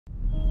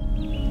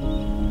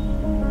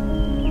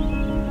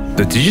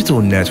The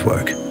digital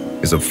network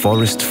is a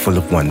forest full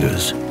of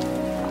wonders,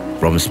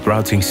 from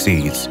sprouting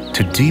seeds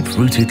to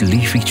deep-rooted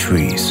leafy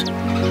trees.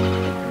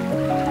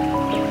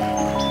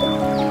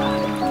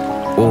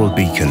 All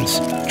beacons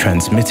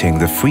transmitting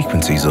the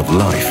frequencies of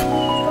life.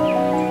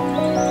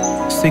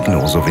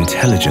 Signals of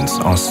intelligence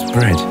are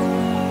spread,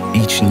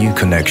 each new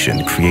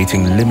connection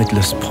creating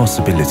limitless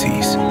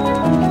possibilities.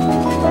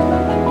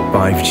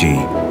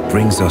 5G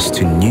brings us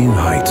to new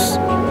heights.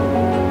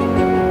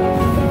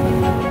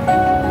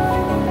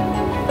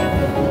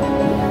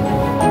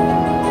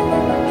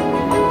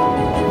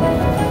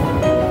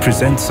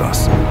 Presents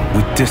us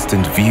with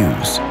distant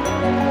views.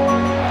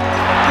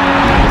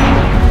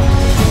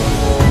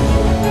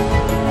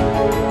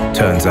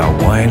 Turns our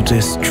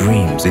wildest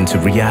dreams into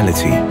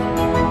reality.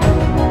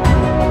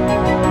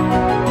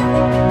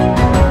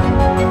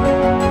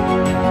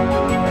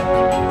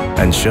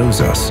 And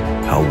shows us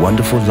how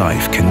wonderful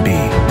life can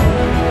be.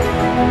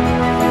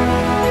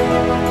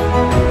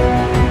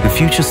 The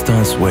future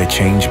starts where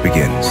change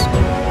begins.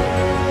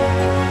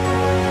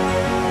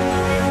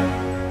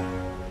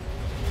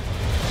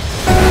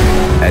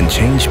 And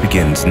change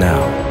begins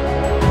now.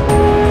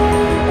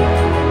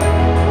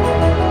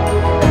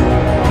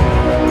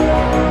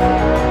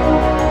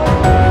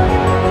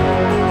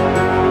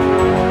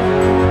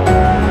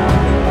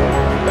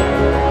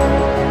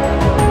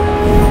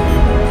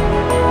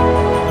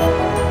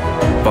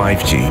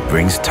 "5G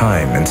brings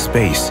time and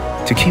space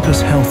to keep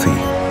us healthy.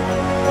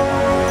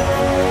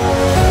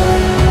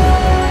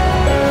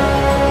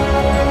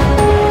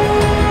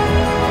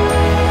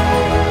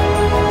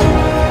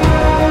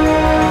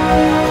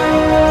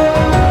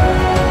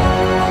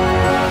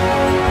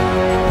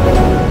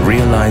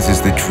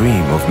 Realizes the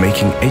dream of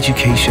making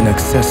education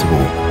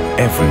accessible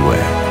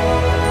everywhere.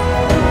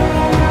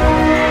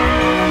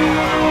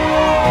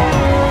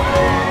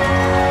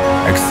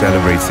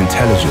 Accelerates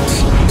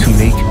intelligence to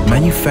make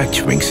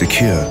manufacturing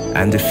secure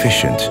and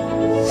efficient.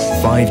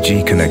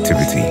 5G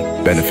connectivity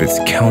benefits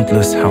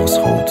countless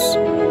households,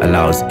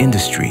 allows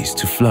industries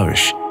to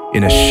flourish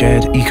in a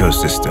shared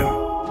ecosystem,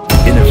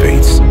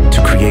 innovates to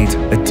create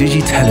a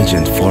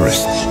digitalligent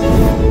forest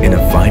in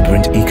a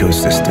vibrant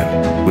ecosystem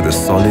with a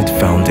solid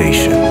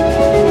foundation.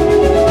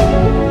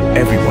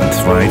 Everyone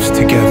thrives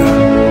together.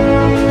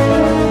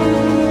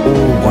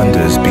 All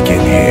wonders begin